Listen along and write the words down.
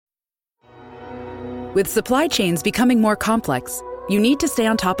With supply chains becoming more complex, you need to stay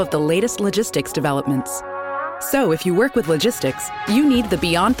on top of the latest logistics developments. So if you work with logistics, you need the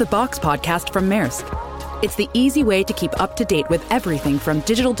Beyond the Box podcast from Maersk. It's the easy way to keep up to date with everything from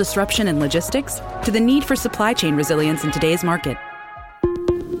digital disruption in logistics to the need for supply chain resilience in today's market.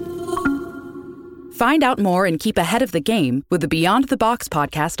 Find out more and keep ahead of the game with the Beyond the Box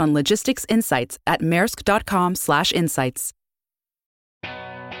podcast on logistics insights at maersk.com/insights.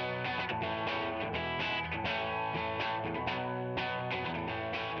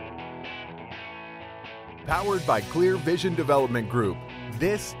 Powered by Clear Vision Development Group,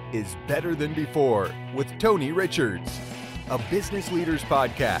 this is Better Than Before with Tony Richards, a business leaders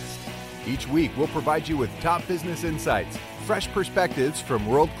podcast. Each week, we'll provide you with top business insights, fresh perspectives from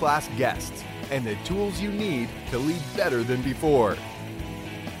world-class guests, and the tools you need to lead better than before.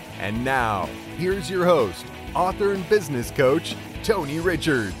 And now, here's your host, author and business coach, Tony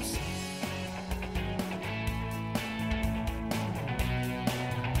Richards.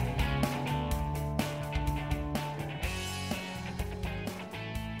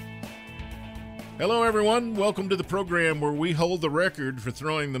 Hello, everyone. Welcome to the program where we hold the record for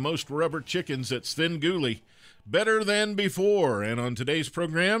throwing the most rubber chickens at Svengoolie. Better than before. And on today's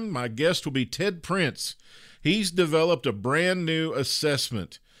program, my guest will be Ted Prince. He's developed a brand new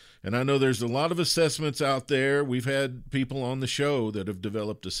assessment. And I know there's a lot of assessments out there. We've had people on the show that have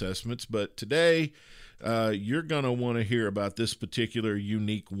developed assessments. But today, you're going to want to hear about this particular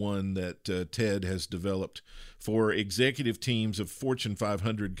unique one that Ted has developed for executive teams of Fortune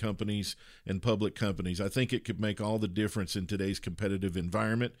 500 companies and public companies. I think it could make all the difference in today's competitive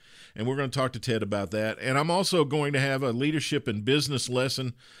environment, and we're going to talk to Ted about that. And I'm also going to have a leadership and business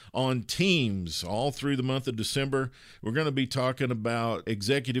lesson on teams all through the month of December. We're going to be talking about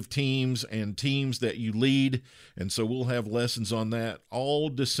executive teams and teams that you lead, and so we'll have lessons on that all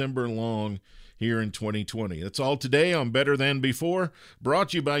December long here in 2020. That's all today on Better Than Before, brought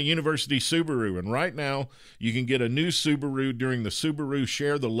to you by University Subaru. And right now, you can get a new Subaru during the Subaru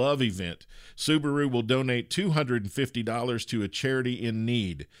Share the Love event. Subaru will donate $250 to a charity in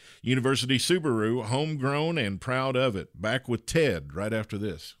need. University Subaru, homegrown and proud of it. Back with Ted right after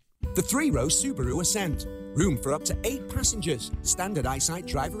this. The three-row Subaru Ascent. Room for up to 8 passengers. Standard EyeSight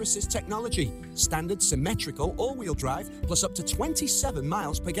driver assist technology. Standard symmetrical all-wheel drive, plus up to 27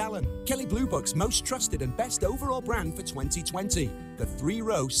 miles per gallon. Kelley Blue Book's most trusted and best overall brand for 2020. The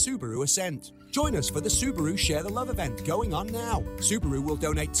three-row Subaru Ascent. Join us for the Subaru Share the Love event going on now. Subaru will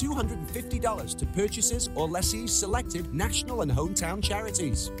donate $250 to purchasers or lessees selected national and hometown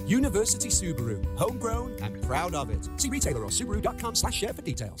charities. University Subaru. Homegrown and proud of it. See retailer or Subaru.com/share for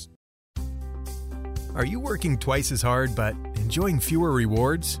details. Are you working twice as hard but enjoying fewer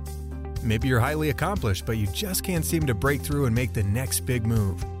rewards? Maybe you're highly accomplished but you just can't seem to break through and make the next big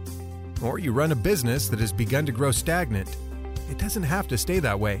move. Or you run a business that has begun to grow stagnant. It doesn't have to stay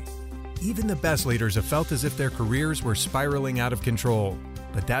that way. Even the best leaders have felt as if their careers were spiraling out of control.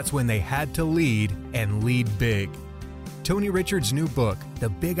 But that's when they had to lead, and lead big. Tony Richards' new book, The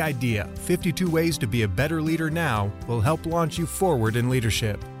Big Idea, 52 Ways to Be a Better Leader Now, will help launch you forward in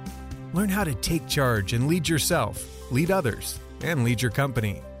leadership. Learn how to take charge and lead yourself, lead others, and lead your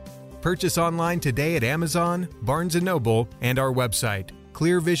company. Purchase online today at Amazon, Barnes & Noble, and our website,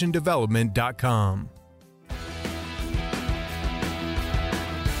 clearvisiondevelopment.com.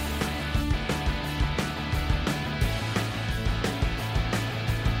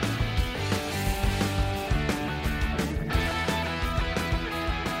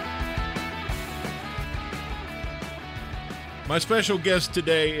 My special guest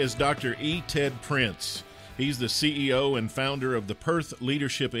today is Dr. E. Ted Prince. He's the CEO and founder of the Perth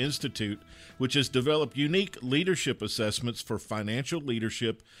Leadership Institute, which has developed unique leadership assessments for financial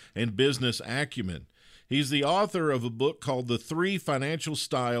leadership and business acumen. He's the author of a book called The 3 Financial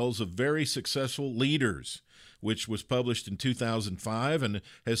Styles of Very Successful Leaders, which was published in 2005 and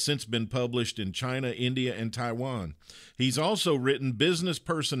has since been published in China, India, and Taiwan. He's also written Business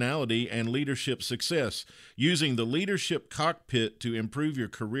Personality and Leadership Success, using the Leadership Cockpit to improve your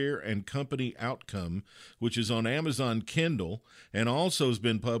career and company outcome, which is on Amazon Kindle and also has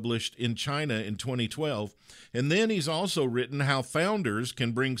been published in China in 2012. And then he's also written How Founders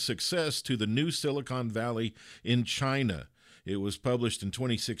Can Bring Success to the New Silicon Valley in China. It was published in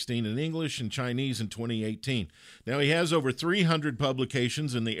 2016 in English and Chinese in 2018. Now, he has over 300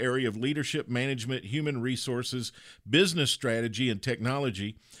 publications in the area of leadership management, human resources, business strategy, and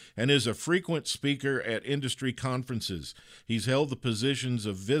technology, and is a frequent speaker at industry conferences. He's held the positions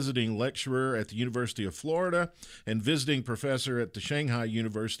of visiting lecturer at the University of Florida and visiting professor at the Shanghai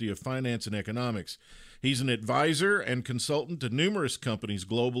University of Finance and Economics. He's an advisor and consultant to numerous companies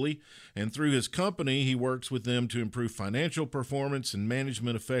globally, and through his company, he works with them to improve financial performance and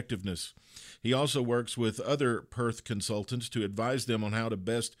management effectiveness. He also works with other Perth consultants to advise them on how to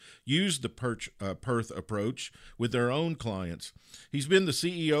best use the Perth approach with their own clients. He's been the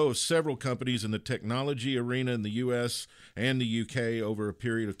CEO of several companies in the technology arena in the U.S. and the U.K. over a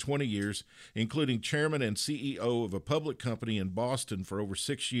period of 20 years, including chairman and CEO of a public company in Boston for over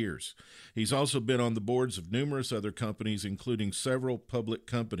 6 years. He's also been on the boards of numerous other companies, including several public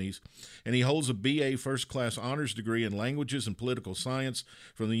companies, and he holds a BA First Class Honors degree in Languages and Political Science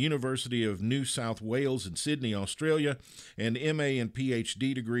from the University of New South Wales in Sydney, Australia, and MA and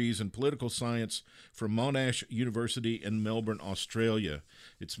PhD degrees in Political Science from Monash University in Melbourne, Australia.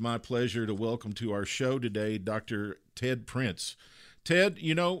 It's my pleasure to welcome to our show today Dr. Ted Prince. Ted,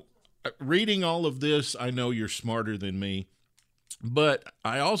 you know, reading all of this, I know you're smarter than me, but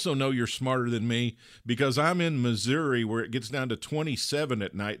I also know you're smarter than me because I'm in Missouri where it gets down to 27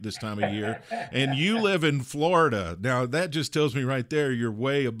 at night this time of year, and you live in Florida. Now, that just tells me right there you're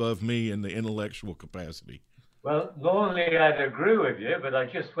way above me in the intellectual capacity. Well, normally I'd agree with you, but I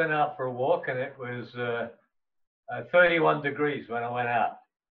just went out for a walk, and it was 31 degrees when I went out.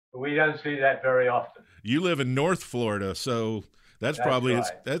 But we don't see that very often. You live in North Florida, so that's probably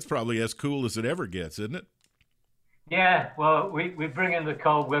right. that's probably as cool as it ever gets, isn't it? Yeah, well, we bring in the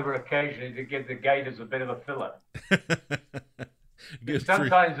cold weather occasionally to give the gators a bit of a filler.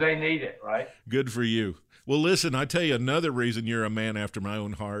 Sometimes they need it, right? Good for you. Well, listen, I tell you, another reason you're a man after my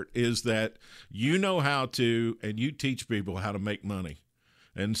own heart is that you know how to, and you teach people how to make money.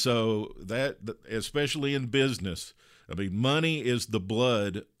 And so that, especially in business, I mean, money is the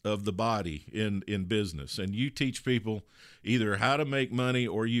blood of the body in business, and you teach people either how to make money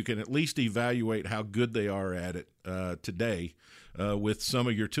or you can at least evaluate how good they are at it today with some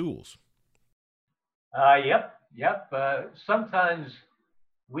of your tools. Yep. Sometimes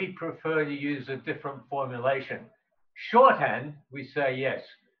we prefer to use a different formulation. Shorthand, we say, yes,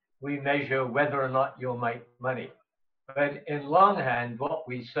 we measure whether or not you'll make money. But in longhand, what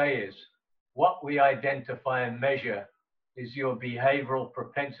we say is what we identify and measure is your behavioral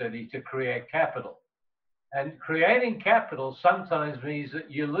propensity to create capital. And creating capital sometimes means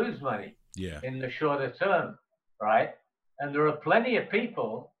that you lose money in the shorter term, right? And there are plenty of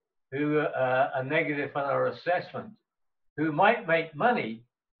people who are negative on our assessment who might make money,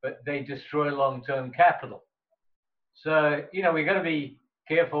 but they destroy long-term capital. So, you know, we've got to be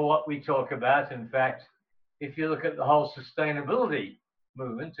careful what we talk about. In fact, if you look at the whole sustainability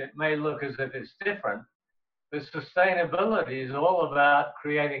movement, it may look as if it's different, but sustainability is all about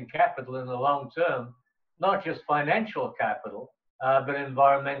creating capital in the long term, not just financial capital, but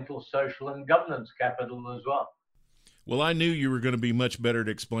environmental, social, and governance capital as well. Well, I knew you were going to be much better at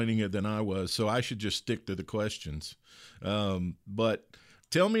explaining it than I was, so I should just stick to the questions. But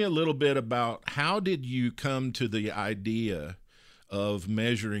tell me a little bit about how did you come to the idea of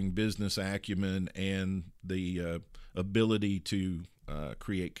measuring business acumen and the ability to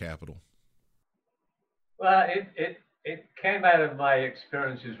create capital? Well, it came out of my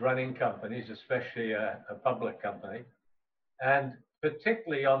experiences running companies, especially a public company, and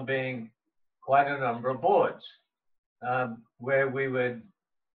particularly on being quite a number of boards, where we would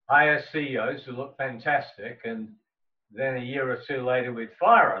hire CEOs who looked fantastic, and then a year or two later we'd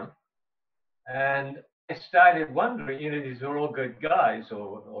fire them. And I started wondering, you know, these are all good guys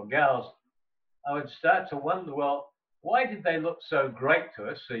or gals. I would start to wonder, well, why did they look so great to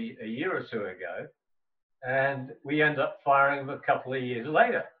us a year or two ago? And we end up firing them a couple of years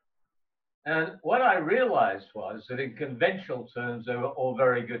later. And what I realized was that in conventional terms, they were all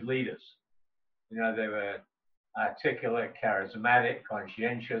very good leaders. You know, they were articulate, charismatic,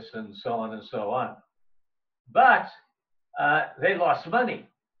 conscientious, and so on and so on. But they lost money.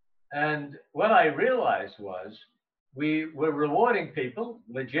 And what I realized was we were rewarding people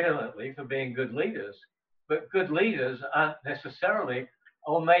legitimately for being good leaders, but good leaders aren't necessarily,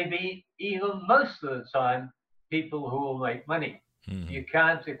 or maybe even most of the time, people who will make money. Mm-hmm. You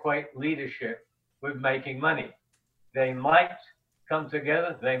can't equate leadership with making money. They might come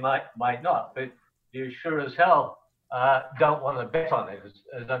together, they might not, but you sure as hell don't want to bet on it,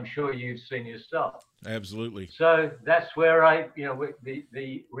 as I'm sure you've seen yourself. Absolutely. So that's where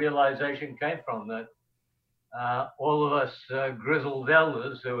the realization came from, that all of us grizzled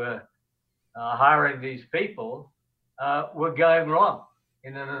elders who were hiring these people were going wrong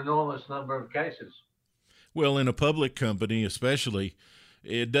in an enormous number of cases. Well, in a public company especially,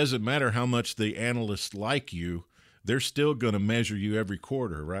 it doesn't matter how much the analysts like you, they're still going to measure you every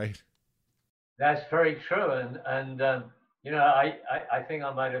quarter, right? That's very true. And I think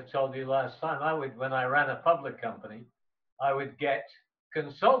I might have told you last time, when I ran a public company, I would get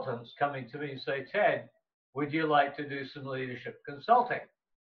consultants coming to me and say, Ted, would you like to do some leadership consulting?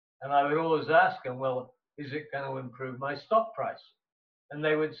 And I would always ask them, well, is it going to improve my stock price? And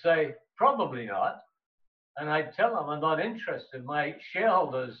they would say, probably not. And I'd tell them I'm not interested. My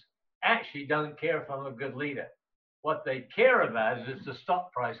shareholders actually don't care if I'm a good leader. What they care about is if the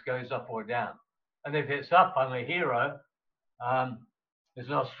stock price goes up or down. And if it's up, I'm a hero. There's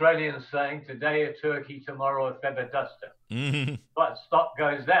an Australian saying, today a turkey, tomorrow a feather duster. Mm-hmm. But stock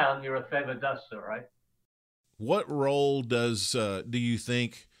goes down, you're a feather duster, right? What role do you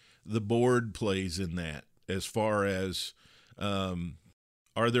think the board plays in that, as far as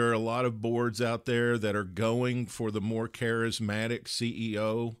are there a lot of boards out there that are going for the more charismatic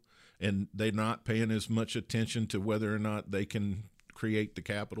CEO and they're not paying as much attention to whether or not they can create the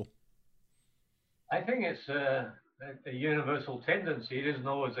capital? I think it's a universal tendency. It isn't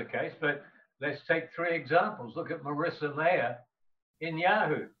always the case, but let's take 3 examples. Look at Marissa Mayer in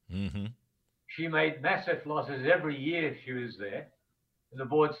Yahoo. Mm-hmm. She made massive losses every year she was there, and the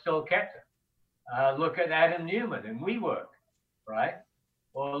board still kept her. Look at Adam Newman in WeWork, right?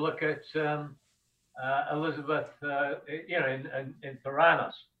 Or look at Elizabeth, in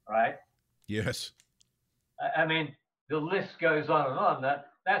Theranos, right? Yes. I mean, the list goes on and on.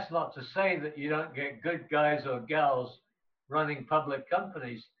 That's not to say that you don't get good guys or gals running public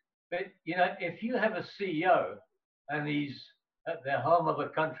companies. But, if you have a CEO and he's at the helm of a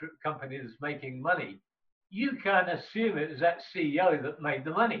company that's making money, you can't assume it was that CEO that made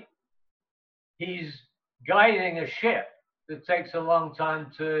the money. He's guiding a ship that takes a long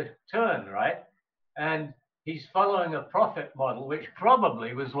time to turn, right? And he's following a profit model, which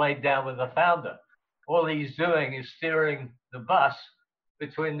probably was laid down with the founder. All he's doing is steering the bus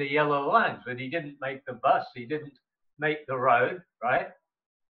between the yellow lines, but he didn't make the bus. He didn't make the road, right?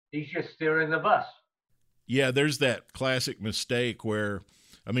 He's just steering the bus. Yeah, there's that classic mistake where,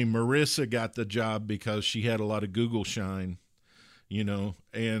 Marissa got the job because she had a lot of Google shine,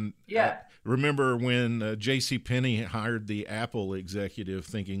 and yeah. Remember when JCPenney hired the Apple executive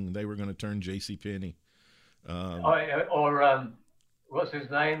thinking they were going to turn JCPenney? What's his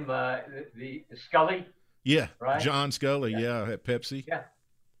name? The Scully? Yeah, right? John Scully, yeah, at Pepsi. Yeah.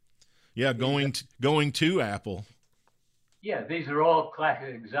 Yeah, going to Apple. Yeah, these are all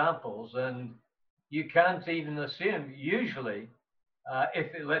classic examples, and you can't even assume, usually,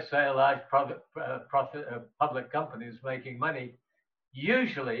 let's say a large public company is making money,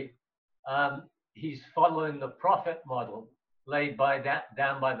 usually he's following the profit model laid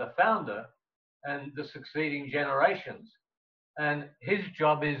down by the founder and the succeeding generations. And his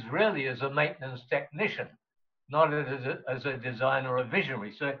job is really as a maintenance technician, not as a designer or a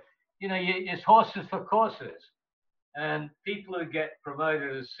visionary. So, it's horses for courses. And people who get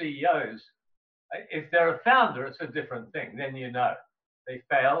promoted as CEOs, if they're a founder, it's a different thing. Then they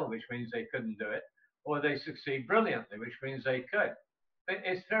fail, which means they couldn't do it, or they succeed brilliantly, which means they could. But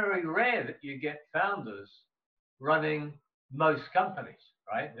it's very rare that you get founders running most companies,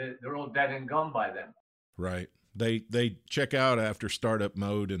 right? They're all dead and gone by then. Right. They check out after startup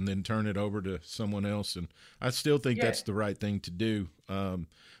mode and then turn it over to someone else. And I still think that's the right thing to do.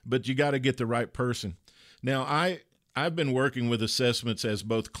 But you got to get the right person. Now, I've been working with assessments as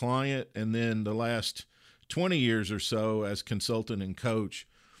both client and then the last 20 years or so as consultant and coach.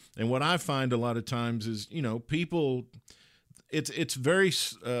 And what I find a lot of times is, people, it's very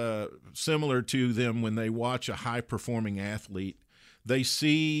similar to them when they watch a high-performing athlete. They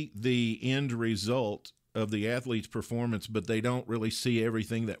see the end result of the athlete's performance, but they don't really see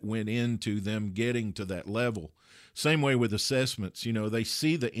everything that went into them getting to that level. Same way with assessments. They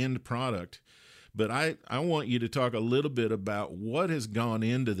see the end product. But I want you to talk a little bit about what has gone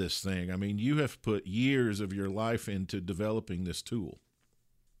into this thing. You have put years of your life into developing this tool.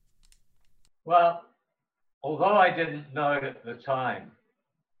 Well, although I didn't know it at the time,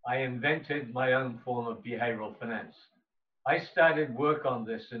 I invented my own form of behavioral finance. I started work on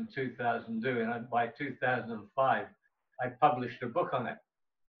this in 2002, and by 2005, I published a book on it.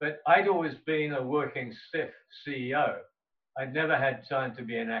 But I'd always been a working stiff CEO. I'd never had time to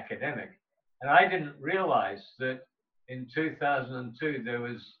be an academic. And I didn't realize that in 2002, there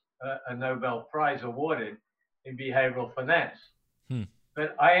was a Nobel Prize awarded in behavioral finance.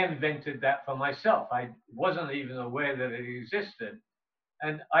 But I invented that for myself. I wasn't even aware that it existed.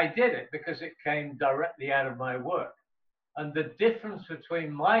 And I did it because it came directly out of my work. And the difference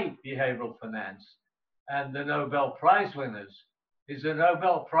between my behavioral finance and the Nobel Prize winners is the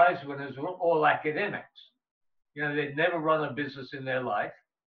Nobel Prize winners were all academics. They'd never run a business in their life.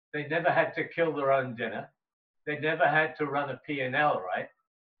 They never had to kill their own dinner. They never had to run a P&L, right?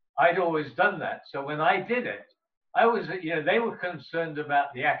 I'd always done that. So when I did it, I was, they were concerned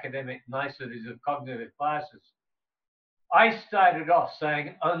about the academic niceties of cognitive biases. I started off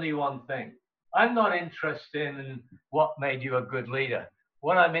saying only one thing. I'm not interested in what made you a good leader.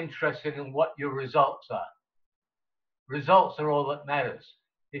 What I'm interested in what your results are. Results are all that matters.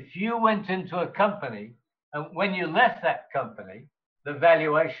 If you went into a company and when you left that company, the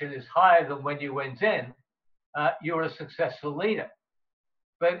valuation is higher than when you went in, you're a successful leader.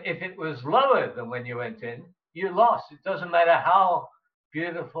 But if it was lower than when you went in, you lost. It doesn't matter how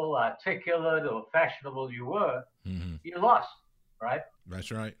beautiful, articulate, or fashionable you were, you lost, right?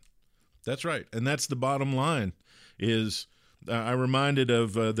 That's right. That's right. And that's the bottom line is I reminded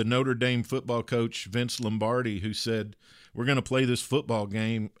of the Notre Dame football coach, Vince Lombardi, who said, we're going to play this football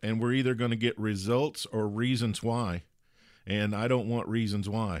game and we're either going to get results or reasons why. And I don't want reasons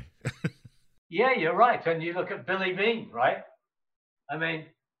why. Yeah, you're right. And you look at Billy Beane, right? I mean,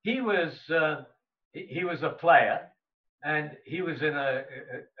 he was a player and he was in a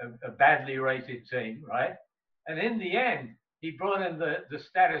badly rated team, right? And in the end, he brought in the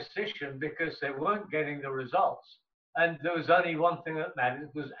statistician because they weren't getting the results. And there was only one thing that mattered,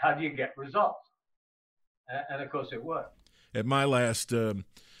 was how do you get results? And of course it worked. At my last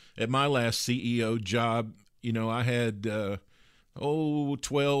CEO job, I had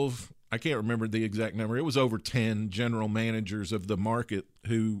 12, I can't remember the exact number. It was over 10 general managers of the market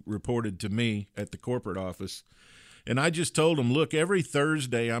who reported to me at the corporate office. And I just told them, look, every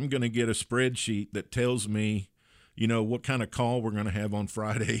Thursday I'm going to get a spreadsheet that tells me, what kind of call we're going to have on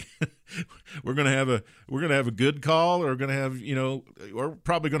Friday. we're going to have a good call, or we're going to have, we're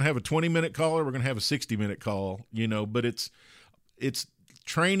probably going to have a 20-minute call, or we're going to have a 60-minute call, but it's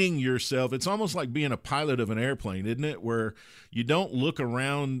training yourself. It's almost like being a pilot of an airplane, isn't it? Where you don't look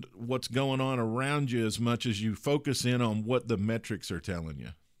around what's going on around you as much as you focus in on what the metrics are telling you.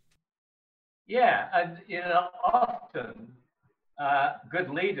 Yeah. And, often good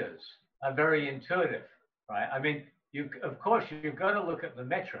leaders are very intuitive, right? I mean, of course, you've got to look at the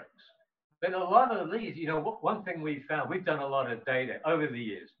metrics. But a lot of these, one thing we found, we've done a lot of data over the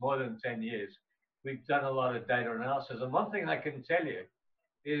years, more than 10 years. We've done a lot of data analysis. And one thing I can tell you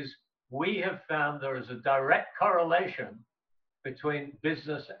is we have found there is a direct correlation between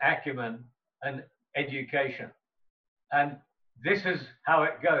business acumen and education. And this is how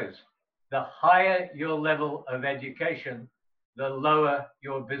it goes. The higher your level of education, the lower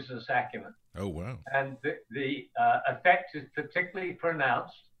your business acumen. Oh, wow. And the effect is particularly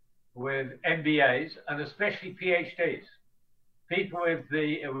pronounced with MBAs and especially PhDs. People with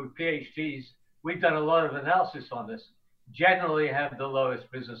PhDs, we've done a lot of analysis on this, generally have the lowest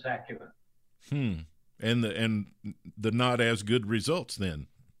business acumen. And the not as good results then.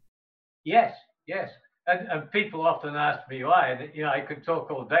 Yes. And people often ask me why. I could talk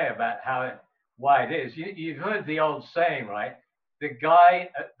all day about why it is. You've heard the old saying, right? The guy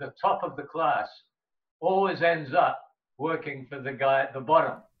at the top of the class always ends up working for the guy at the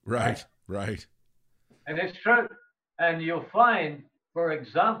bottom. Right. And it's true. And you'll find, for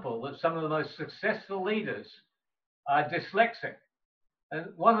example, that some of the most successful leaders are dyslexic. And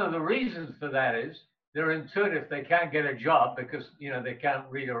one of the reasons for that is they're intuitive. They can't get a job because, they can't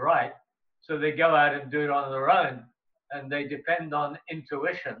read or write. So they go out and do it on their own, and they depend on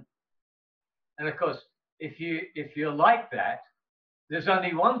intuition. And of course, if you're like that, there's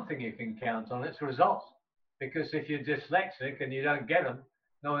only one thing you can count on, it's results. Because if you're dyslexic and you don't get them,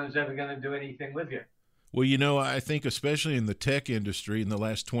 no one's ever going to do anything with you. Well, I think especially in the tech industry in the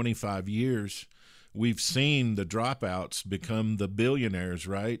last 25 years, we've seen the dropouts become the billionaires,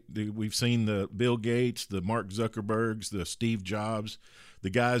 right? We've seen the Bill Gates, the Mark Zuckerbergs, the Steve Jobs, the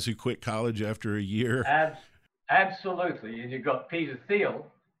guys who quit college after a year. Absolutely. And you've got Peter Thiel,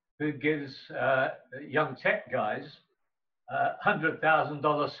 who gives young tech guys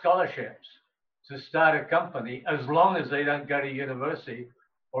 $100,000 scholarships to start a company as long as they don't go to university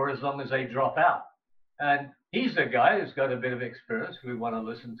or as long as they drop out. And he's a guy who's got a bit of experience we want to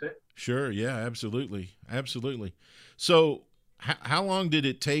listen to. Sure. Yeah, absolutely. So how long did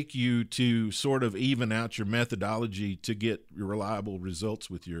it take you to sort of even out your methodology to get reliable results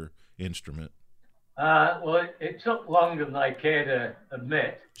with your instrument? Well, it took longer than I care to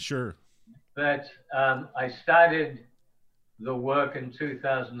admit. Sure. But I started the work in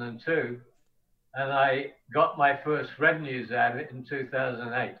 2002, and I got my first revenues out of it in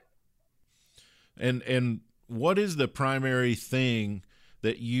 2008. And what is the primary thing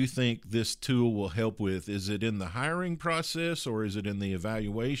that you think this tool will help with? Is it in the hiring process, or is it in the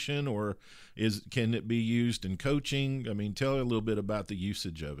evaluation, or can it be used in coaching? I mean, tell a little bit about the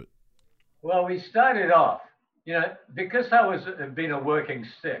usage of it. Well, we started off, because I was been a working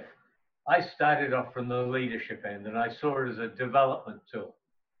stiff, I started off from the leadership end, and I saw it as a development tool.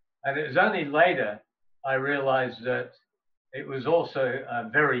 And it was only later I realized that it was also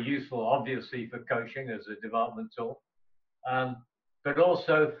very useful, obviously, for coaching as a development tool, but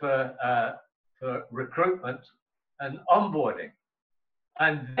also for recruitment and onboarding.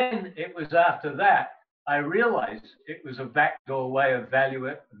 And then it was after that I realized it was a backdoor way of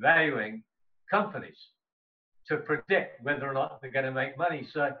valuing companies to predict whether or not they're going to make money.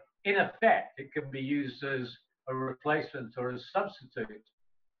 So in effect, it can be used as a replacement or a substitute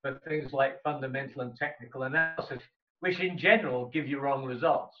for things like fundamental and technical analysis, which in general give you wrong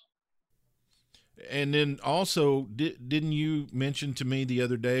results. And then also, didn't you mention to me the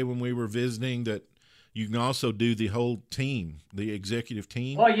other day when we were visiting that you can also do the whole team, the executive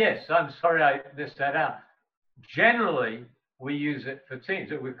team? Oh, yes. I'm sorry I missed that out. Generally, we use it for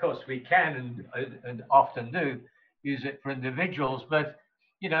teams. Of course, we can and often do use it for individuals. But,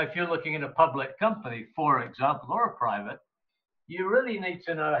 if you're looking at a public company, for example, or a private, you really need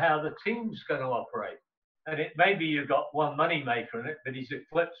to know how the team's going to operate. And it maybe you've got one money maker in it, but he's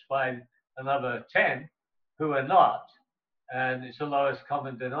eclipsed by another 10 who are not. And it's the lowest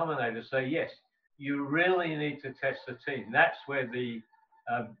common denominator. So, yes, you really need to test the team. That's where the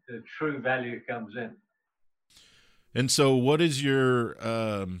true value comes in. And so what is your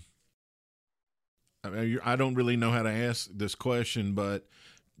I don't really know how to ask this question, but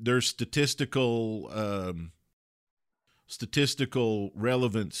there's statistical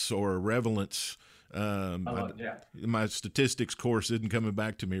relevance or relevance. My statistics course isn't coming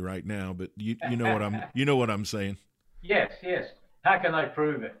back to me right now, but you know what I'm saying. Yes. How can I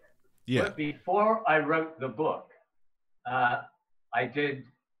prove it? Yeah. But before I wrote the book, I did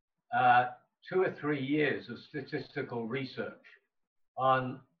 2 or 3 years of statistical research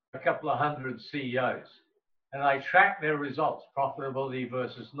on a couple of hundred CEOs, and I tracked their results, profitability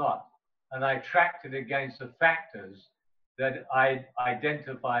versus not, and I tracked it against the factors that I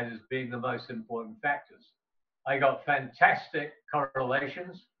identified as being the most important factors. I got fantastic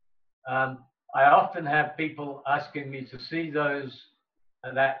correlations. I often have people asking me to see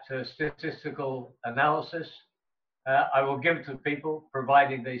that statistical analysis. I will give it to people,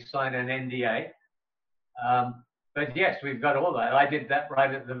 providing they sign an NDA. But yes, we've got all that. I did that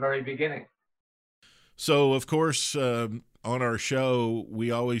right at the very beginning. So, of course, on our show,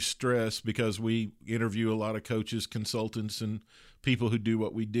 we always stress, because we interview a lot of coaches, consultants, and people who do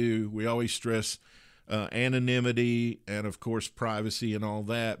what we do, we always stress anonymity and, of course, privacy and all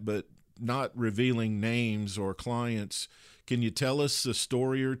that, but not revealing names or clients. Can you tell us a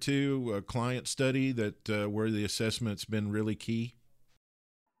story or two, a client study that where the assessment's been really key?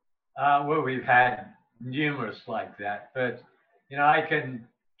 Well, we've had numerous like that, but I can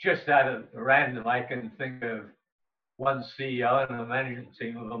just out of random, I can think of one CEO and a management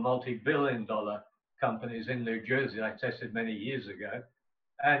team of a multi-billion-dollar companies in New Jersey I tested many years ago,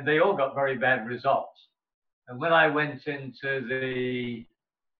 and they all got very bad results. And when I went into the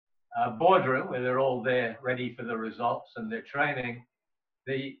boardroom where they're all there ready for the results and their training,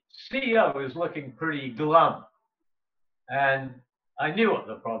 the CEO was looking pretty glum. And I knew what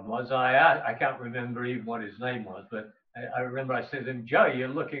the problem was. I can't remember even what his name was, but I remember I said to him, "Joe, you're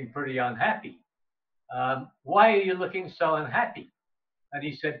looking pretty unhappy. Why are you looking so unhappy?" And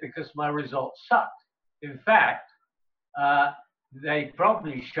he said, "Because my results sucked. In fact, they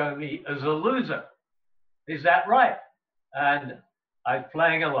probably show me as a loser. Is that right?" And I was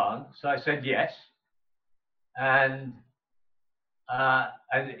playing along, so I said yes. And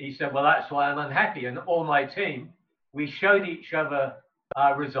he said, "Well, that's why I'm unhappy." And all my team, we showed each other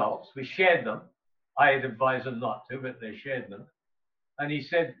our results. We shared them. I had advised them not to, but they shared them. And he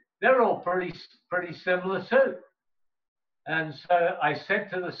said, "They're all pretty similar too." And so I said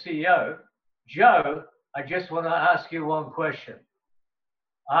to the CEO, "Joe, I just want to ask you one question.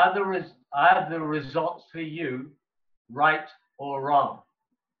 Are the results for you right or wrong?"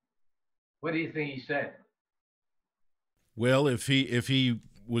 What do you think he said? Well, if he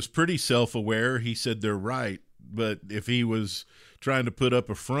was pretty self-aware, he said they're right. But if he was trying to put up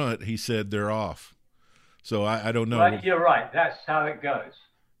a front, he said they're off. So I don't know. Right, you're right. That's how it goes.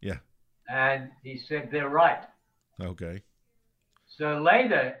 Yeah. And he said they're right. Okay. So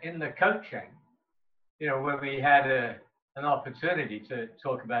later in the coaching, when we had an opportunity to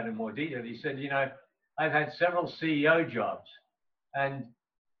talk about it in more detail, he said, "I've had several CEO jobs, and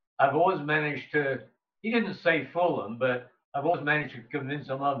I've always managed to," he didn't say fool them, but I've always managed to convince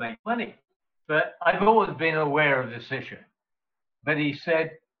them I'll make money. But I've always been aware of this issue. But he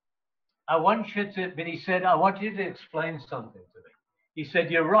said, I want you to explain something to me. He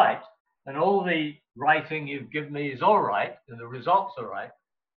said, "You're right. and all the writing you've given me is all right, and the results are right.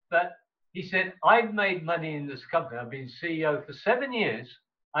 But he said, I've made money in this company. I've been CEO for 7 years.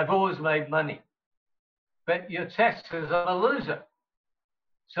 I've always made money. But your test says I'm a loser.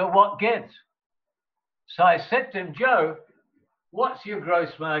 So what gives? So I said to him, Joe, what's your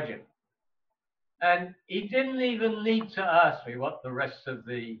gross margin? And he didn't even need to ask me what the rest of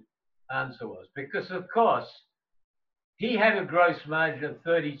the answer was, because of course, he had a gross margin of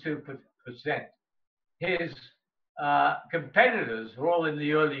 32%. His competitors were all in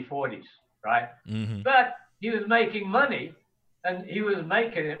the early 40s, right? Mm-hmm. But he was making money, and he was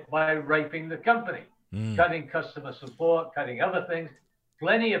making it by raping the company, cutting customer support, cutting other things.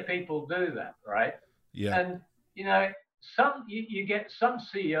 Plenty of people do that, right? Yeah. And, you get some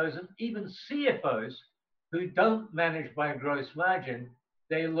CEOs and even CFOs who don't manage by gross margin.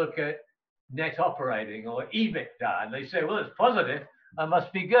 They look at net operating or EBITDA, and they say, well, it's positive, I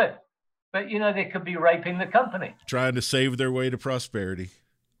must be good. But, they could be raping the company. Trying to save their way to prosperity.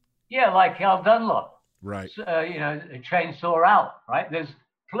 Yeah, like Al Dunlop. Right. A chainsaw out, right? There's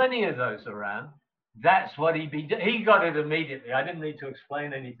plenty of those around. That's what he got it immediately. I didn't need to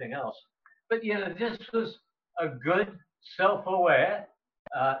explain anything else. But, this was a good, self-aware,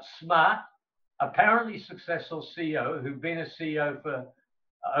 smart, apparently successful CEO who'd been a CEO for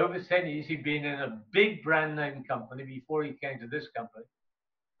over 10 years. He'd been in a big brand name company before he came to this company.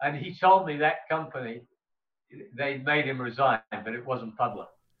 And he told me that company, they made him resign, but it wasn't public.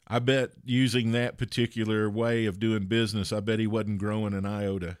 I bet using that particular way of doing business, I bet he wasn't growing an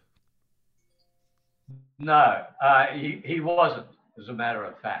iota. No, he wasn't, as a matter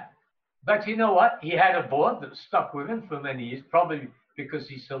of fact. But you know what? He had a board that stuck with him for many years, probably because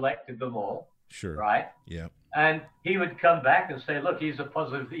he selected them all. Sure. Right? Yeah. And he would come back and say, look, here's a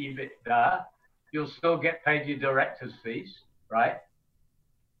positive EBITDA. You'll still get paid your director's fees, right?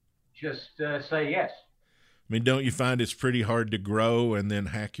 Just say yes. I mean, don't you find it's pretty hard to grow and then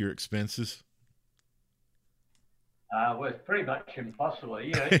hack your expenses? Well, it's pretty much impossible.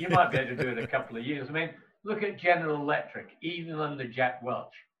 You might be able to do it a couple of years. I mean, look at General Electric, even under Jack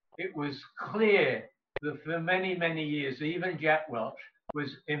Welch. It was clear that for many, many years, even Jack Welch was,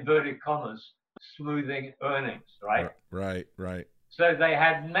 inverted commas, smoothing earnings, right? Right. So they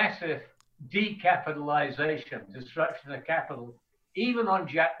had massive decapitalization, destruction of capital, even on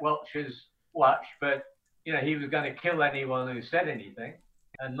Jack Welch's watch. But, he was going to kill anyone who said anything,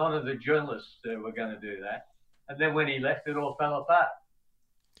 and none of the journalists were going to do that. And then when he left, it all fell apart.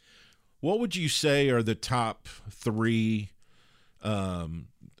 What would you say are the top three?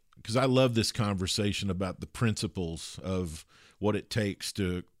 Because I love this conversation about the principles of what it takes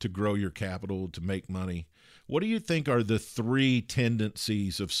to grow your capital, to make money. What do you think are the three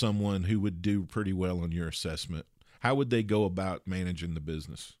tendencies of someone who would do pretty well on your assessment? How would they go about managing the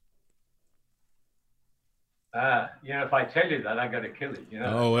business? If I tell you that, I got to kill you.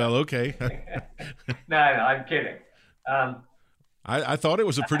 Oh, well, okay. No, I'm kidding. I thought it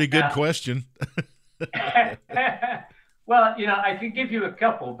was a pretty good question. Well, I can give you a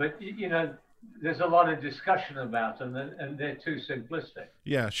couple, but there's a lot of discussion about them, and they're too simplistic.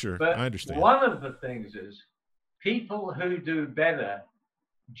 Yeah, sure. But I understand. One of the things is people who do better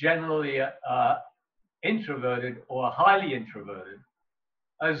generally are introverted or highly introverted,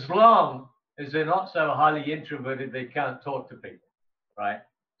 as long as they're not so highly introverted they can't talk to people, right?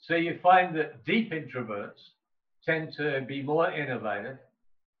 So you find that deep introverts tend to be more innovative,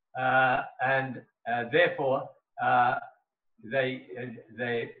 and therefore they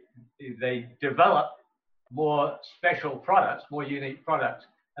develop more special products, more unique products,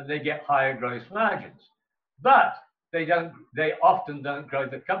 and they get higher gross margins. But they often don't grow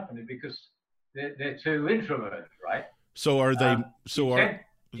the company because they're too introverted, right? So are they?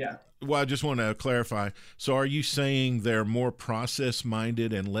 Yeah. Well, I just want to clarify. So are you saying they're more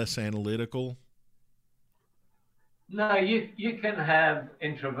process-minded and less analytical? No, you can have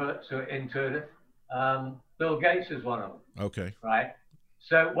introverts who are intuitive. Bill Gates is one of them. Okay. Right?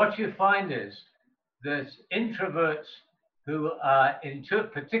 So what you find is that introverts who are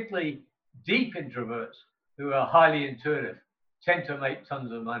particularly deep introverts who are highly intuitive tend to make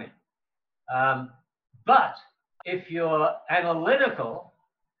tons of money. But if you're analytical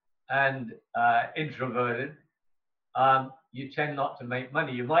and introverted, you tend not to make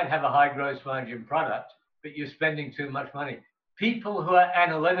money. You might have a high gross margin product, but you're spending too much money. People who are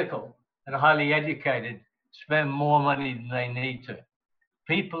analytical and highly educated spend more money than they need to.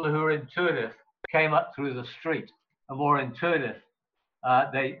 People who are intuitive came up through the street, are more intuitive.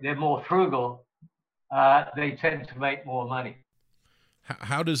 They're more frugal. They tend to make more money.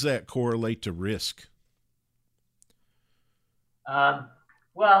 How does that correlate to risk?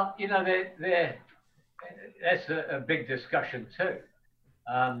 Well, that's a big discussion too.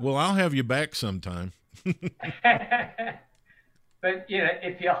 Well, I'll have you back sometime. But,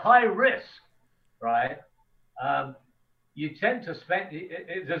 if you're high risk, right, you tend to spend,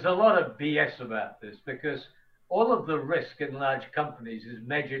 there's a lot of BS about this because all of the risk in large companies is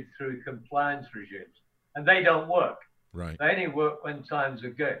measured through compliance regimes, and they don't work. Right. They only work when times are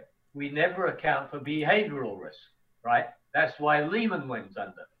good. We never account for behavioral risk, right? That's why Lehman went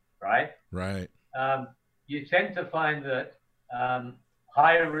under, right? Right. You tend to find that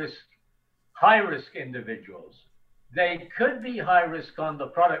high risk individuals, they could be high risk on the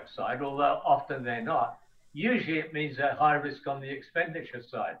product side, although often they're not. Usually it means they're high risk on the expenditure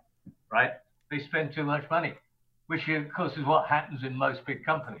side, right? They spend too much money, which of course is what happens in most big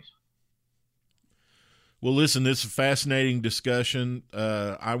companies. Well, listen, this is a fascinating discussion.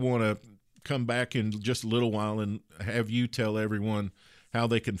 I want to come back in just a little while and have you tell everyone how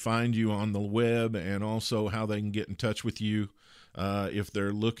they can find you on the web and also how they can get in touch with you if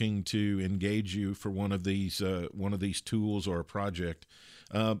they're looking to engage you for one of these tools or a project.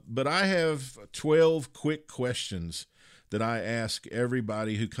 But I have 12 quick questions that I ask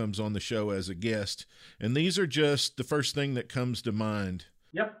everybody who comes on the show as a guest, and these are just the first thing that comes to mind.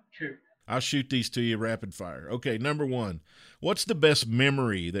 Yep, shoot. I'll shoot these to you rapid fire. Okay, number one, what's the best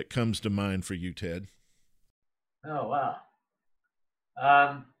memory that comes to mind for you, Ted? Oh, wow.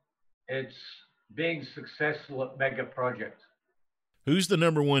 It's being successful at mega projects. Who's the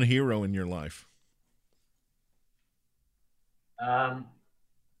number one hero in your life?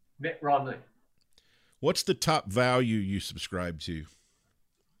 Mitt Romney. What's the top value you subscribe to?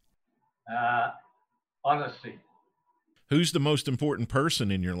 Honesty. Who's the most important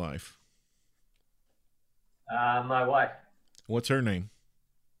person in your life? My wife. What's her name?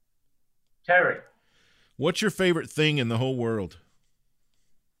 Terry. What's your favorite thing in the whole world?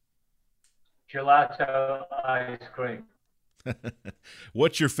 Gelato ice cream.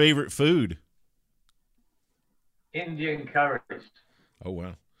 What's your favorite food? Indian curries. Oh,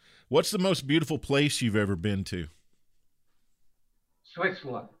 wow. What's the most beautiful place you've ever been to?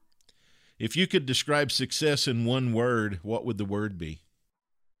 Switzerland. If you could describe success in one word, what would the word be?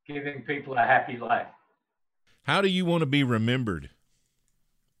 Giving people a happy life. How do you want to be remembered?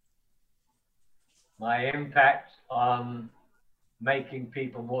 My impact on making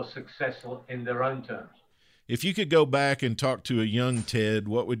people more successful in their own terms. If you could go back and talk to a young Ted,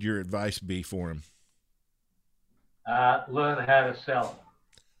 what would your advice be for him? Learn how to sell.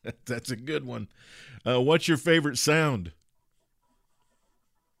 That's a good one. What's your favorite sound?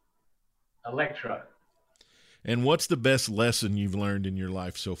 Electro. And what's the best lesson you've learned in your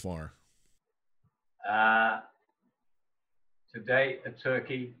life so far? Today, a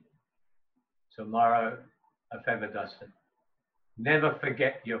turkey. Tomorrow, a feather duster. Never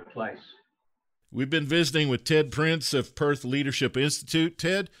forget your place. We've been visiting with Ted Prince of Perth Leadership Institute.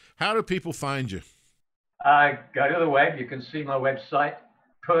 Ted, how do people find you? Go to the web. You can see my website,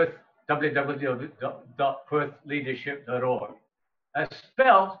 www.perthleadership.org.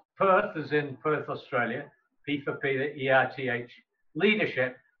 Spelled Perth as in Perth, Australia, P for Peter, ERTH,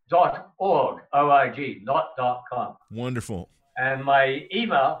 leadership.org, O-I-G, not .com. Wonderful. And my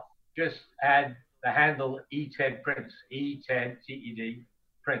email, just add the handle eTedPrince, E-Ted-T-E-D,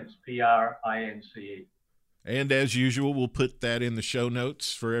 Prince, P-R-I-N-C-E. And as usual, we'll put that in the show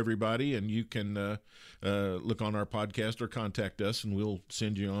notes for everybody, and you can look on our podcast or contact us, and we'll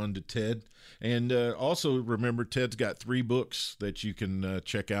send you on to Ted. And also remember, Ted's got 3 books that you can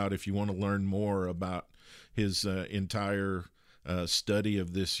check out if you want to learn more about his entire study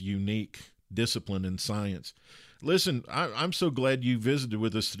of this unique discipline in science. Listen, I'm so glad you visited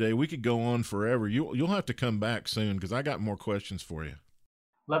with us today. We could go on forever. You'll have to come back soon because I got more questions for you.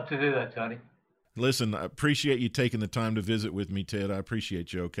 Love to do that, Tony. Listen, I appreciate you taking the time to visit with me, Ted. I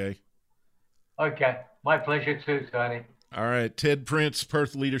appreciate you, okay? Okay. My pleasure too, Tony. All right. Ted Prince,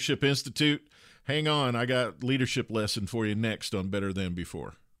 Perth Leadership Institute. Hang on. I got leadership lesson for you next on Better Than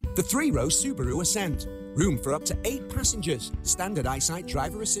Before. The 3-row Subaru Ascent. Room for up to 8 passengers. Standard eyesight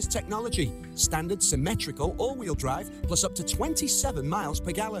driver assist technology. Standard symmetrical all-wheel drive, plus up to 27 miles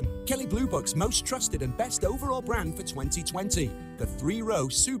per gallon. Kelley Blue Book's most trusted and best overall brand for 2020. The 3-row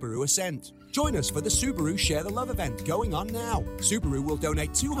Subaru Ascent. Join us for the Subaru Share the Love event going on now. Subaru will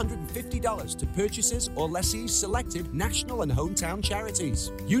donate $250 to purchasers or lessees selected national and hometown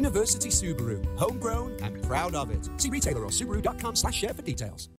charities. University Subaru. Homegrown and proud of it. See retailer or Subaru.com/share for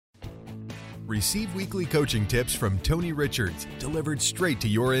details. Receive weekly coaching tips from Tony Richards, delivered straight to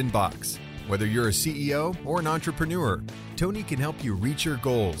your inbox. Whether you're a CEO or an entrepreneur, Tony can help you reach your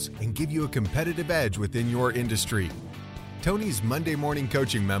goals and give you a competitive edge within your industry. Tony's Monday Morning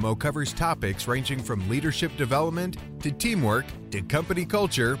Coaching Memo covers topics ranging from leadership development to teamwork to company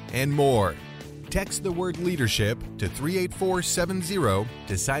culture and more. Text the word leadership to 38470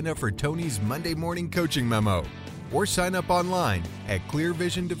 to sign up for Tony's Monday Morning Coaching Memo, or sign up online at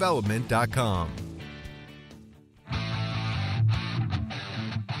clearvisiondevelopment.com.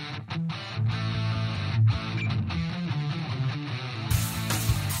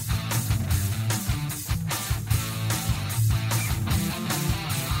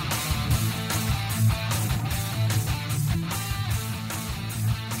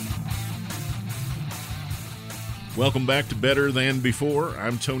 Welcome back to Better Than Before.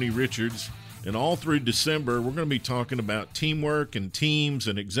 I'm Tony Richards, and all through December, we're going to be talking about teamwork and teams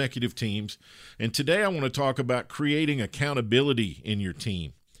and executive teams. And today I want to talk about creating accountability in your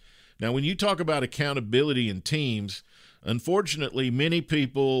team. Now, when you talk about accountability in teams, unfortunately, many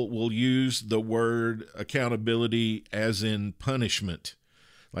people will use the word accountability as in punishment.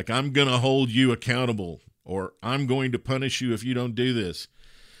 Like, I'm going to hold you accountable, or I'm going to punish you if you don't do this.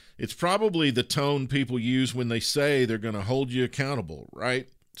 It's probably the tone people use when they say they're going to hold you accountable, right?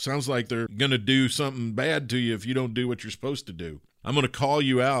 Sounds like they're going to do something bad to you if you don't do what you're supposed to do. I'm going to call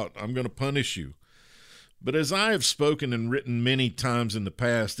you out. I'm going to punish you. But as I have spoken and written many times in the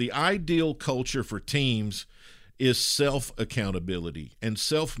past, the ideal culture for teams is self-accountability and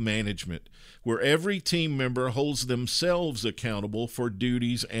self-management, where every team member holds themselves accountable for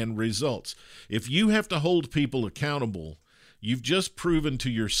duties and results. If you have to hold people accountable, you've just proven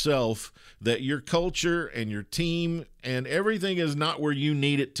to yourself that your culture and your team and everything is not where you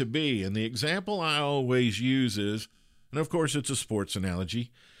need it to be. And the example I always use is, and of course it's a sports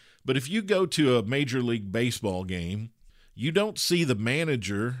analogy, but if you go to a Major League Baseball game, you don't see the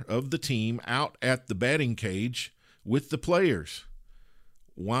manager of the team out at the batting cage with the players.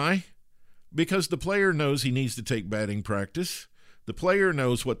 Why? Because the player knows he needs to take batting practice. The player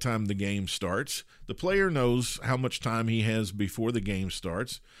knows what time the game starts. The player knows how much time he has before the game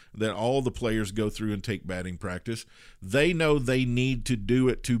starts, that all the players go through and take batting practice. They know they need to do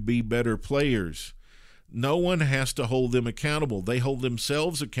it to be better players. No one has to hold them accountable. They hold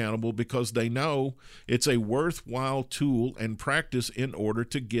themselves accountable because they know it's a worthwhile tool and practice in order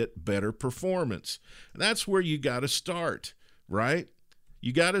to get better performance. That's where you got to start, right?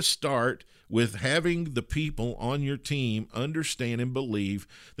 You got to start with having the people on your team understand and believe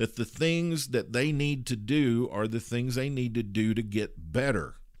that the things that they need to do are the things they need to do to get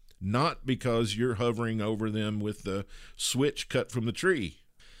better, not because you're hovering over them with the switch cut from the tree.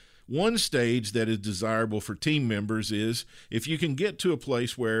 One stage that is desirable for team members is if you can get to a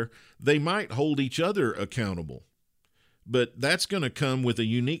place where they might hold each other accountable. But that's going to come with a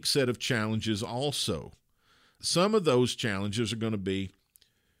unique set of challenges also. Some of those challenges are going to be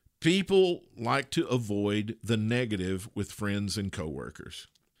people like to avoid the negative with friends and coworkers.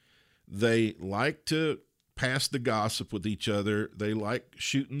 They like to pass the gossip with each other. They like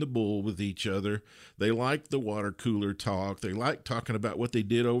shooting the bull with each other. They like the water cooler talk. They like talking about what they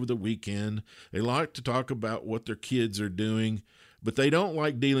did over the weekend. They like to talk about what their kids are doing, but they don't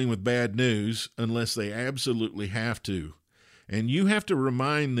like dealing with bad news unless they absolutely have to. And you have to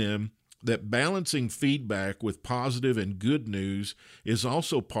remind them that balancing feedback with positive and good news is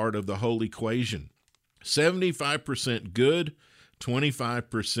also part of the whole equation. 75% good,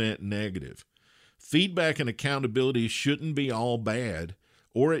 25% negative. Feedback and accountability shouldn't be all bad,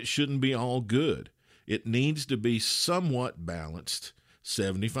 or it shouldn't be all good. It needs to be somewhat balanced,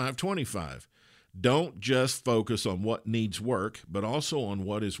 75-25. Don't just focus on what needs work, but also on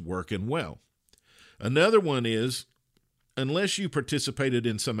what is working well. Another one is, unless you participated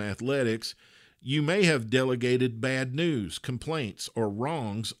in some athletics, you may have delegated bad news, complaints, or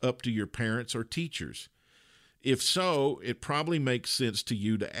wrongs up to your parents or teachers. If so, it probably makes sense to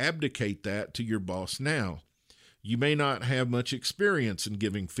you to abdicate that to your boss now. You may not have much experience in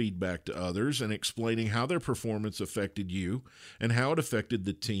giving feedback to others and explaining how their performance affected you and how it affected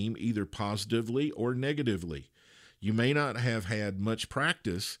the team either positively or negatively. You may not have had much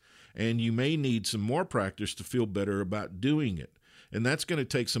practice, and you may need some more practice to feel better about doing it. And that's going to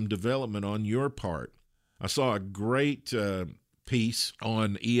take some development on your part. I saw a great piece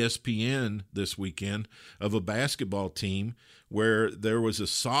on ESPN this weekend of a basketball team where there was a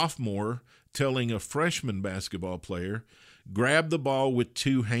sophomore telling a freshman basketball player, grab the ball with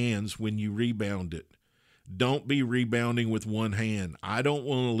two hands when you rebound it. Don't be rebounding with one hand. I don't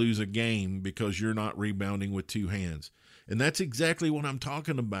want to lose a game because you're not rebounding with two hands. And that's exactly what I'm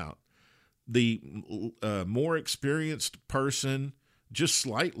talking about. The more experienced person, just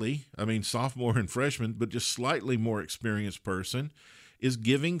slightly, sophomore and freshman, but just slightly more experienced person is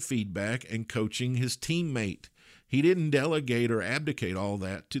giving feedback and coaching his teammate. He didn't delegate or abdicate all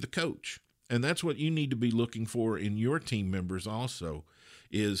that to the coach. And that's what you need to be looking for in your team members also,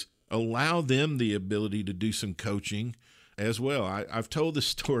 is allow them the ability to do some coaching as well. I've told this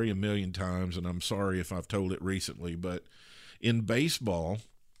story a million times, and I'm sorry if I've told it recently, but in baseball,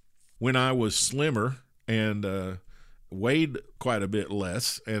 when I was slimmer and weighed quite a bit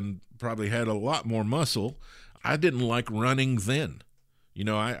less and probably had a lot more muscle, I didn't like running then.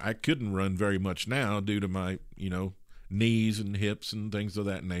 I couldn't run very much now due to my, knees and hips and things of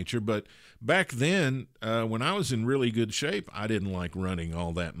that nature. But back then, when I was in really good shape, I didn't like running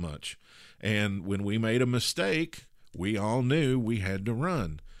all that much. And when we made a mistake, we all knew we had to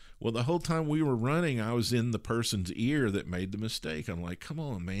run. Well, the whole time we were running, I was in the person's ear that made the mistake. I'm like, come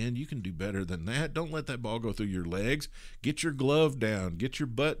on, man, you can do better than that. Don't let that ball go through your legs. Get your glove down. Get your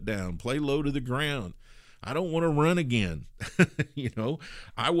butt down. Play low to the ground. I don't want to run again.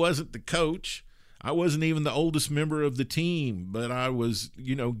 I wasn't the coach. I wasn't even the oldest member of the team, but I was,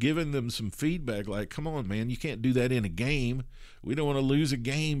 giving them some feedback like, come on, man, you can't do that in a game. We don't want to lose a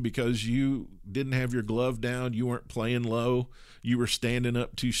game because you didn't have your glove down. You weren't playing low. You were standing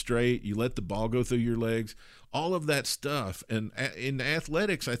up too straight. You let the ball go through your legs. All of that stuff. And in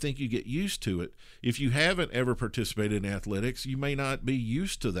athletics, I think you get used to it. If you haven't ever participated in athletics, you may not be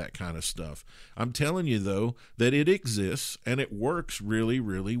used to that kind of stuff. I'm telling you, though, that it exists and it works really,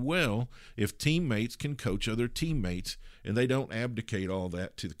 really well if teammates can coach other teammates and they don't abdicate all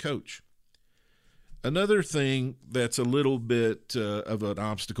that to the coach. Another thing that's a little bit of an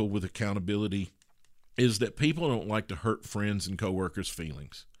obstacle with accountability is that people don't like to hurt friends and coworkers'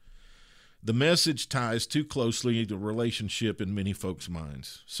 feelings. The message ties too closely to relationship in many folks'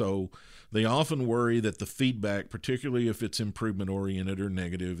 minds. So they often worry that the feedback, particularly if it's improvement-oriented or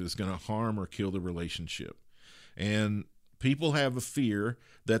negative, is going to harm or kill the relationship. And people have a fear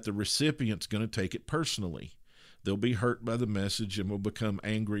that the recipient's going to take it personally. They'll be hurt by the message and will become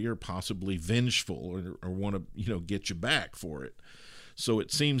angry or possibly vengeful or want to, get you back for it. So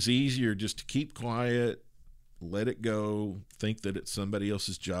it seems easier just to keep quiet, let it go, think that it's somebody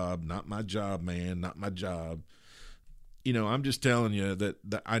else's job. Not my job, man, not my job. I'm just telling you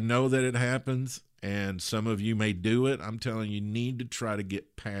that I know that it happens, and some of you may do it. I'm telling you, need to try to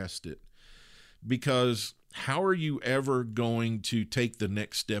get past it, because how are you ever going to take the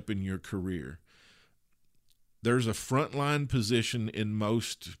next step in your career? There's a frontline position in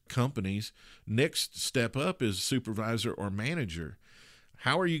most companies. Next step up is supervisor or manager.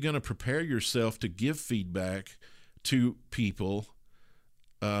 How are you going to prepare yourself to give feedback to people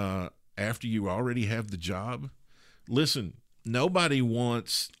after you already have the job? Listen, nobody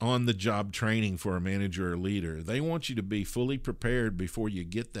wants on-the-job training for a manager or leader. They want you to be fully prepared before you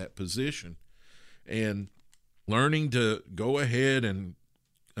get that position. And learning to go ahead and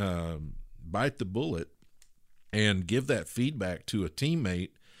bite the bullet and give that feedback to a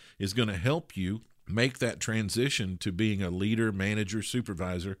teammate is going to help you make that transition to being a leader, manager,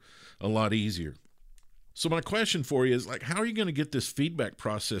 supervisor a lot easier. So my question for you is, how are you going to get this feedback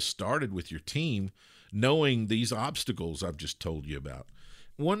process started with your team, knowing these obstacles I've just told you about?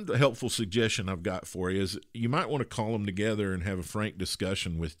 One helpful suggestion I've got for you is you might want to call them together and have a frank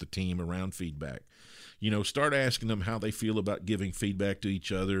discussion with the team around feedback. Start asking them how they feel about giving feedback to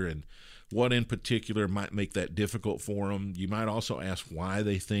each other and what in particular might make that difficult for them. You might also ask why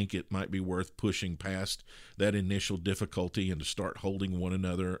they think it might be worth pushing past that initial difficulty and to start holding one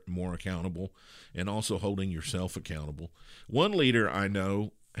another more accountable and also holding yourself accountable. One leader I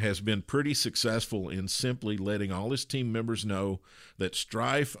know has been pretty successful in simply letting all his team members know that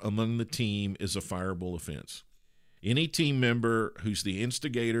strife among the team is a fireable offense. Any team member who's the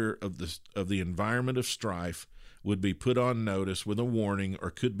instigator of the environment of strife would be put on notice with a warning or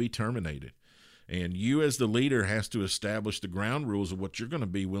could be terminated. And you as the leader has to establish the ground rules of what you're going to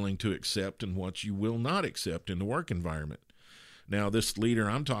be willing to accept and what you will not accept in the work environment. Now, this leader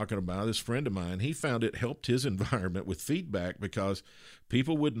I'm talking about, this friend of mine, he found it helped his environment with feedback because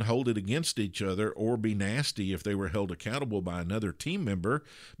people wouldn't hold it against each other or be nasty if they were held accountable by another team member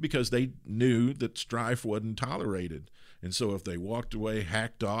because they knew that strife wasn't tolerated. And so if they walked away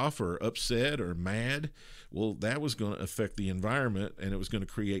hacked off or upset or mad, well, that was going to affect the environment and it was going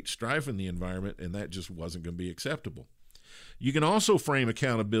to create strife in the environment, and that just wasn't going to be acceptable. You can also frame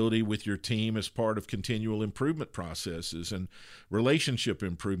accountability with your team as part of continual improvement processes and relationship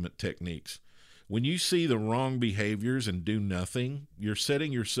improvement techniques. When you see the wrong behaviors and do nothing, you're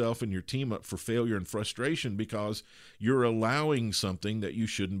setting yourself and your team up for failure and frustration because you're allowing something that you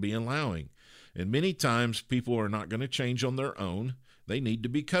shouldn't be allowing. And many times people are not going to change on their own. They need to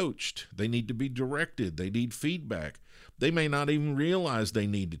be coached. They need to be directed. They need feedback. They may not even realize they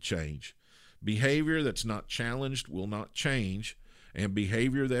need to change. Behavior that's not challenged will not change, and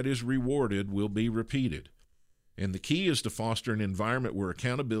behavior that is rewarded will be repeated. And the key is to foster an environment where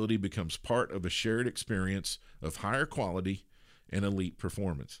accountability becomes part of a shared experience of higher quality and elite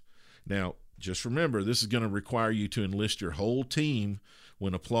performance. Now, just remember, this is going to require you to enlist your whole team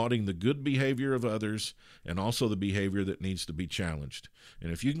when applauding the good behavior of others and also the behavior that needs to be challenged.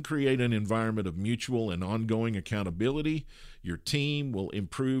 And if you can create an environment of mutual and ongoing accountability, your team will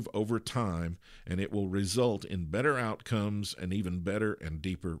improve over time, and it will result in better outcomes and even better and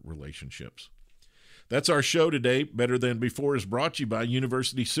deeper relationships. That's our show today. Better Than Before is brought to you by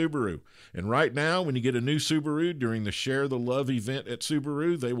University Subaru. And right now, when you get a new Subaru during the Share the Love event at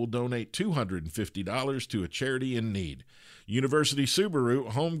Subaru, they will donate $250 to a charity in need. University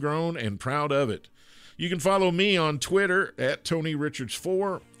Subaru, homegrown and proud of it. You can follow me on Twitter at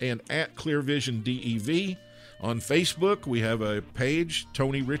TonyRichards4 and at ClearVisionDEV. On Facebook, we have a page,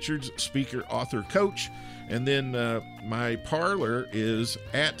 Tony Richards, Speaker, Author, Coach. And then my parlor is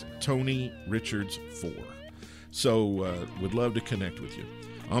at Tony Richards 4. So would love to connect with you.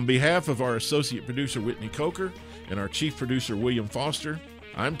 On behalf of our associate producer, Whitney Coker, and our chief producer, William Foster,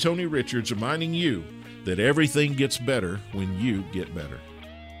 I'm Tony Richards, reminding you that everything gets better when you get better.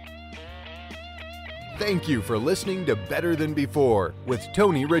 Thank you for listening to Better Than Before with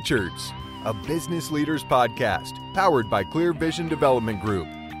Tony Richards, a business leaders podcast powered by Clear Vision Development Group.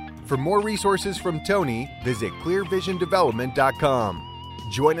 For more resources from Tony, visit clearvisiondevelopment.com.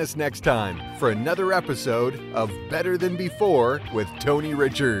 Join us next time for another episode of Better Than Before with Tony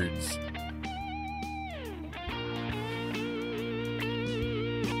Richards.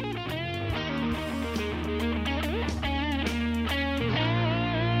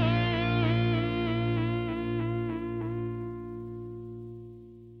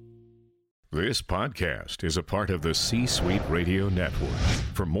 This podcast is a part of the C-Suite Radio Network.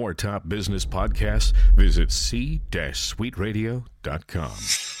 For more top business podcasts, visit c-suiteradio.com.